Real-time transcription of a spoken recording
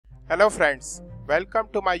Hello friends, welcome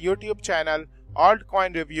to my YouTube channel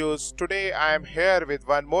Altcoin Reviews. Today I am here with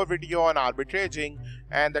one more video on arbitraging,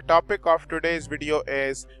 and the topic of today's video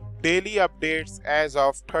is daily updates as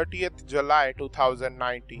of 30th July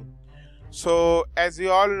 2019. So as you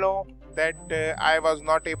all know that I was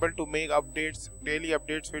not able to make daily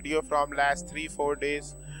updates video from last 3-4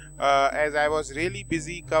 days as I was really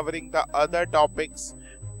busy covering the other topics,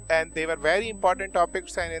 and they were very important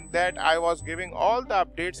topics, and in that I was giving all the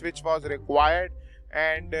updates which was required.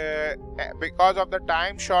 And because of the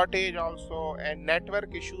time shortage also and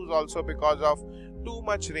network issues also, because of too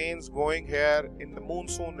much rains going here in the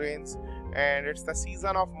monsoon rains, and it's the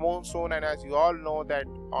season of monsoon, and as you all know that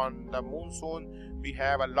on the monsoon we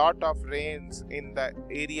have a lot of rains in the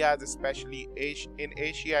areas, especially in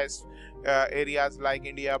Asia's areas like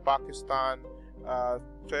India, Pakistan,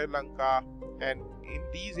 Sri Lanka, and in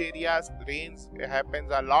these areas rains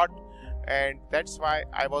happens a lot, and that's why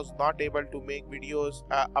I was not able to make videos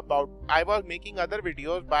I was making other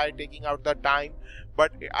videos by taking out the time,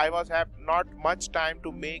 but I have not much time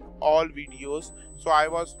to make all videos, so I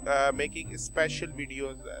was making special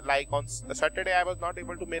videos. Like on Saturday I was not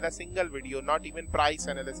able to make a single video, not even price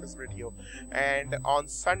analysis video, and on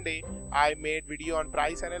Sunday I made video on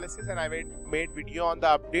price analysis, and I made video on the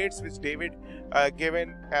updates which David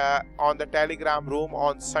given on the Telegram room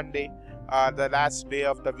on Sunday, the last day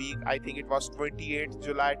of the week. I think it was 28th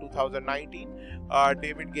July 2019.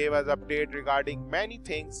 David gave us update regarding many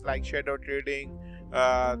things like shadow trading,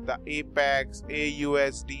 the Apex,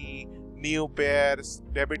 AUSD, new pairs,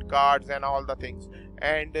 debit cards, and all the things.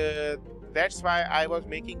 And that's why I was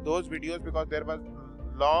making those videos, because there was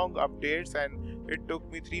long updates and it took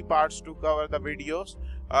me 3 parts to cover the videos.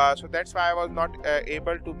 So that's why I was not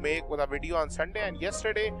able to make a video on Sunday. And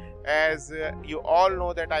yesterday, as you all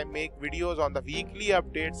know that I make videos on the weekly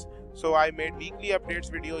updates, so I made weekly updates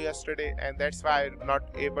video yesterday, and that's why I'm not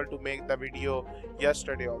able to make the video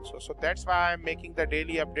yesterday also. So that's why I'm making the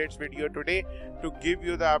daily updates video today, to give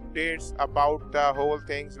you the updates about the whole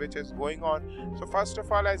things which is going on. So first of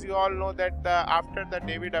all, as you all know that after the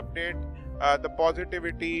David update, the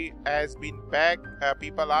positivity has been back.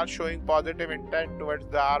 People are showing positive intent towards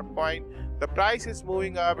the Arbitraging. The price is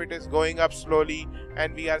moving up, it is going up slowly,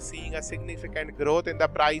 and we are seeing a significant growth in the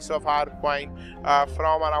price of Arbitraging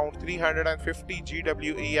from around 350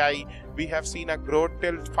 GWEI. We have seen a growth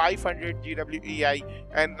till 500 GWEI,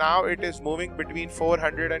 and now it is moving between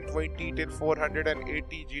 420 till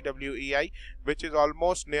 480 GWEI, which is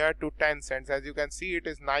almost near to 10 cents. As you can see, it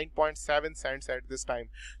is 9.7 cents at this time.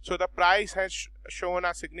 So the price has shown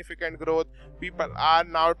a significant growth. People are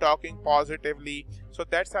now talking positively, so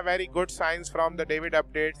that's a very good signs from the David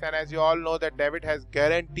updates. And as you all know that David has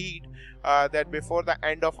guaranteed that before the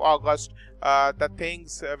end of August, the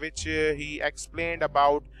things which he explained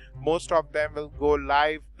about, most of them will go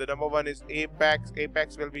live. The number one is Apex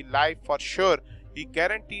will be live for sure. He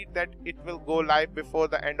guaranteed that it will go live before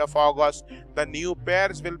the end of August. The new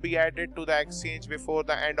pairs will be added to the exchange before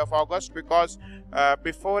the end of August, because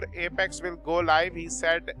before Apex will go live, he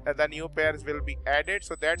said the new pairs will be added.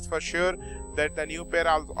 So that's for sure that the new pair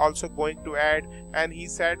are also going to add. And he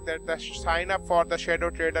said that the sign up for the shadow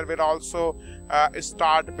trader will also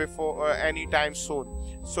start before anytime soon.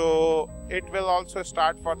 So it will also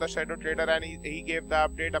start for the shadow trader, and he gave the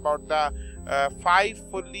update about the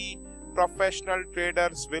 5 fully professional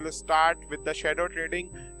traders will start with the shadow trading,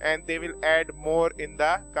 and they will add more in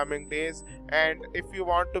the coming days. And if you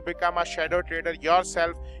want to become a shadow trader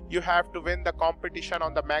yourself, you have to win the competition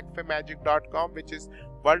on the McAfeeMagic.com, which is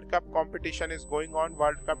World Cup competition is going on.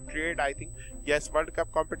 World Cup trade, I think. Yes, World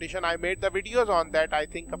Cup competition. I made the videos on that, I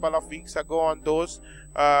think, couple of weeks ago on those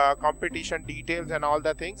competition details and all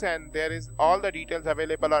the things, and there is all the details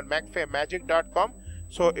available on McAfeeMagic.com.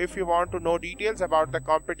 So if you want to know details about the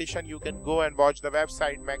competition, you can go and watch the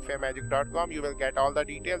website McAfeeMagic.com. You will get all the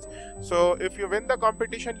details. So if you win the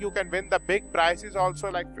competition, you can win the big prizes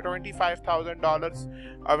also, like $25,000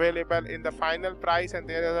 available in the final prize, and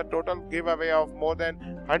there is a total giveaway of more than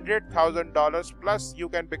 $100,000. Plus you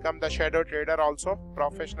can become the shadow trader also,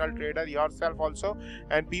 professional trader yourself also,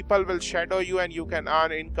 and people will shadow you and you can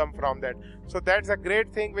earn income from that. So that's a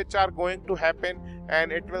great thing which are going to happen,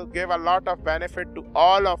 and it will give a lot of benefit to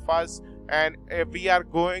all of us. And we are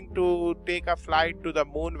going to take a flight to the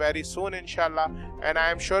moon very soon, inshallah, and I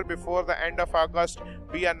am sure before the end of August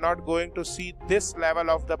we are not going to see this level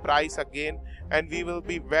of the price again, and we will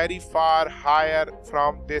be very far higher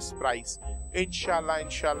from this price, inshallah.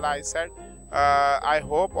 I said I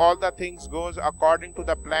hope all the things goes according to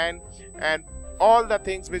the plan, and all the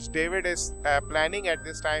things which David is planning at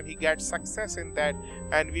this time, he gets success in that,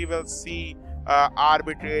 and we will see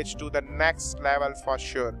arbitrage to the next level for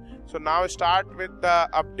sure. So now start with the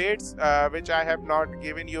updates which I have not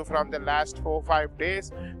given you from the last 4-5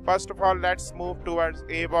 days. First of all, let's move towards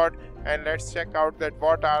Abot and let's check out that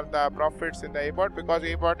what are the profits in the Abot, because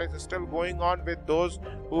Abot is still going on with those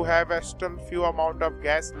who have a still few amount of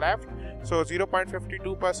gas left. So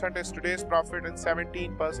 0.52% is today's profit and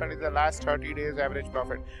 17% is the last 30 days average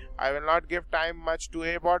profit. I will not give time much to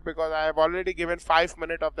Abot because I have already given 5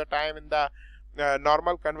 minutes of the time in the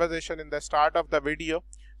normal conversation in the start of the video.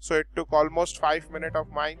 So it took almost 5 minutes of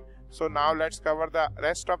mine. So now let's cover the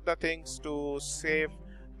rest of the things to save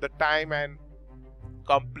the time and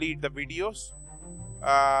complete the videos.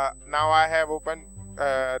 Now I have opened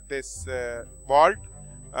this vault.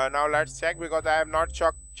 Now let's check, because I have not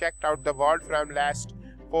checked out the vault from last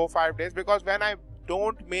 4-5 days, because when I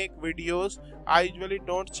don't make videos I usually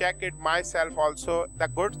don't check it myself also. The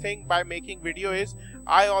good thing by making video is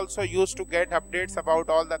I also used to get updates about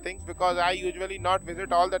all the things, because I usually not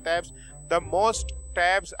visit all the tabs. The most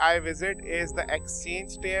tabs I visit is the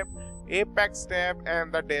exchange tab, Apex tab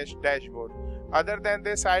and the dashboard. Other than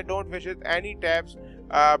this I don't visit any tabs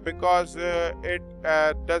because it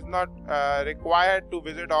does not require to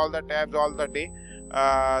visit all the tabs all the day.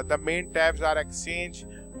 The main tabs are exchange,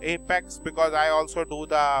 Apex, because I also do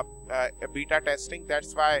the beta testing.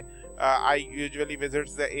 That's why I usually visit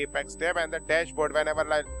the Apex tab, and the dashboard,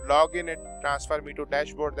 whenever I log in it transfer me to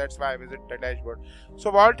dashboard. That's why I visit the dashboard. So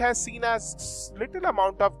Vault has seen a little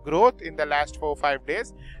amount of growth in the last 4-5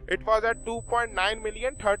 days. It was at 2.9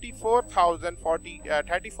 million, 34,000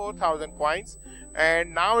 coins,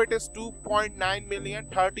 and now it is 2.9 million,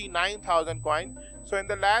 39,000 coins. So in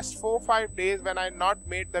the last 4-5 days when I not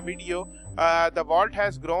made the video, the Vault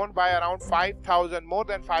has grown by around 5,000, more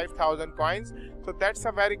than 5,000 coins. So that's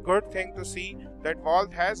a very good thing to see that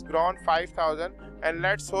Vault has grown 5,000, and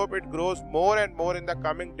let's hope it grows more and more in the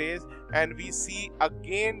coming days, and we see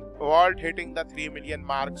again Vault hitting the 3 million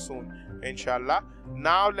mark soon, inshallah.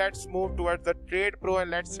 Now let's move towards the Trade Pro and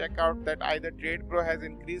let's check out that either Trade Pro has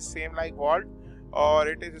increased same like Vault or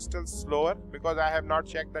it is still slower, because I have not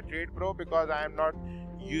checked the Trade Pro because I am not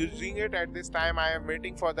using it at this time. I am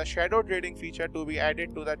waiting for the shadow trading feature to be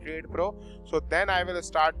added to the Trade Pro, so then I will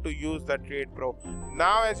start to use the Trade Pro.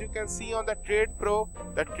 Now as you can see on the Trade Pro,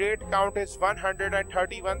 the trade count is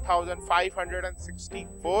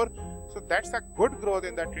 131,564. so that's a good growth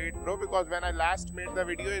in the Trade Pro, because when I last made the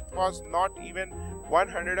video it was not even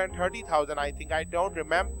 130,000. I think, I don't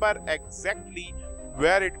remember exactly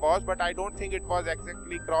where it was, but I don't think it was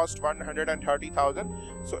exactly crossed 130,000.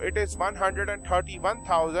 so it is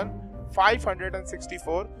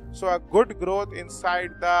 131,564. so a good growth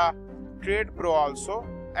inside the Trade Pro also.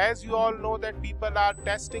 As you all know that people are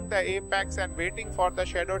testing the Apex and waiting for the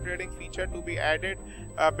shadow trading feature to be added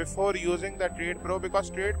before using the Trade Pro, because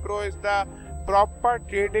Trade Pro is the proper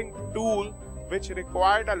trading tool which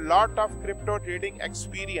required a lot of crypto trading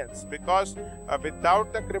experience, because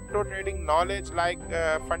without the crypto trading knowledge like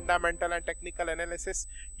fundamental and technical analysis,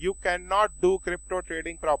 you cannot do crypto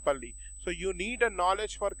trading properly. So you need a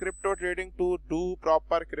knowledge for crypto trading to do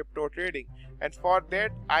proper crypto trading, and for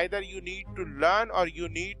that either you need to learn or you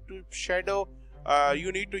need to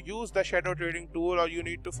you need to use the shadow trading tool, or you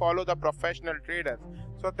need to follow the professional traders.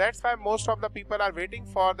 So that's why most of the people are waiting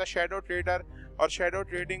for the shadow trader or shadow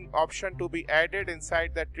trading option to be added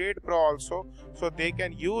inside the Trade Pro also, so they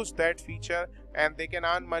can use that feature and they can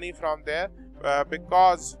earn money from there,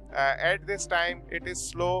 because at this time it is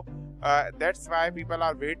slow. That's why people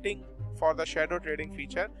are waiting for the shadow trading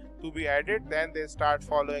feature to be added, then they start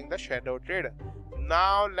following the shadow trader.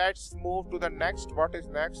 Now let's move to the next. What is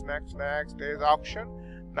next? Next is auction.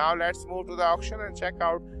 Now let's move to the auction and check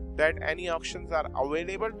out that any auctions are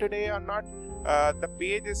available today or not. The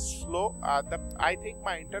page is slow. I think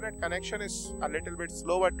my internet connection is a little bit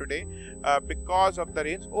slower today because of the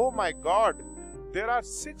rains. Oh my god, there are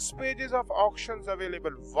 6 pages of auctions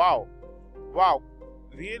available. Wow,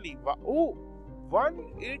 really? Wow. Oh,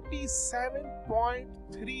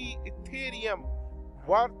 187.3 Ethereum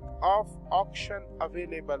worth of auction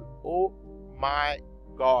available. Oh my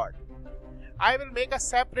god, I will make a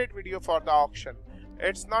separate video for the auction.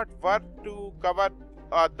 It's not worth to cover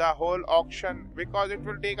the whole auction, because it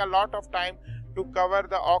will take a lot of time to cover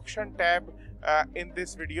the auction tab in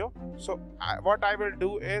this video. So what I will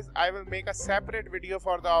do is I will make a separate video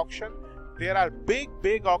for the auction. There are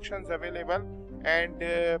big auctions available, and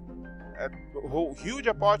huge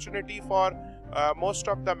opportunity for most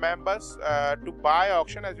of the members to buy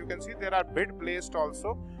auction. As you can see, there are bid placed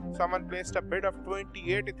also. Someone placed a bid of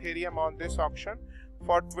 28 Ethereum on this auction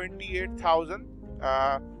for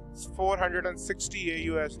 28,460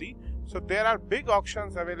 AUSD. So there are big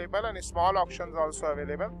auctions available and small auctions also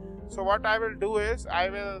available. So what I will do is I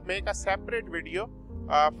will make a separate video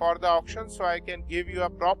for the auction, so I can give you a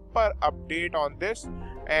proper update on this.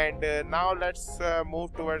 And now let's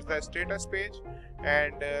move towards the status page,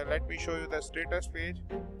 and let me show you the status page,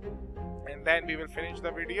 and then we will finish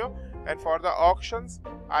the video. And for the auctions,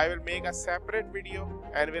 I will make a separate video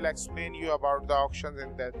and will explain you about the auctions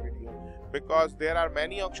in that video, because there are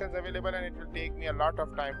many auctions available and it will take me a lot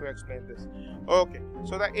of time to explain this. Okay,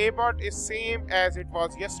 so the Abot is same as it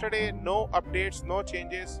was yesterday, no updates, no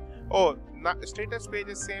changes. Status page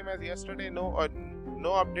is same as yesterday, no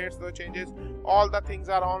updates, no changes. All the things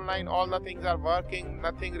are online, all the things are working,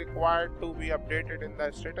 nothing required to be updated in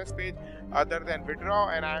the status page other than withdraw,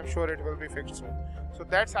 and I am sure it will be fixed soon. So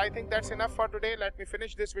I think that's enough for today. Let me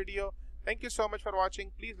finish this video. Thank you so much for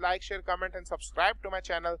watching. Please like, share, comment and subscribe to my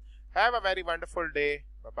channel. Have a very wonderful day.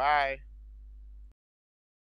 Bye bye.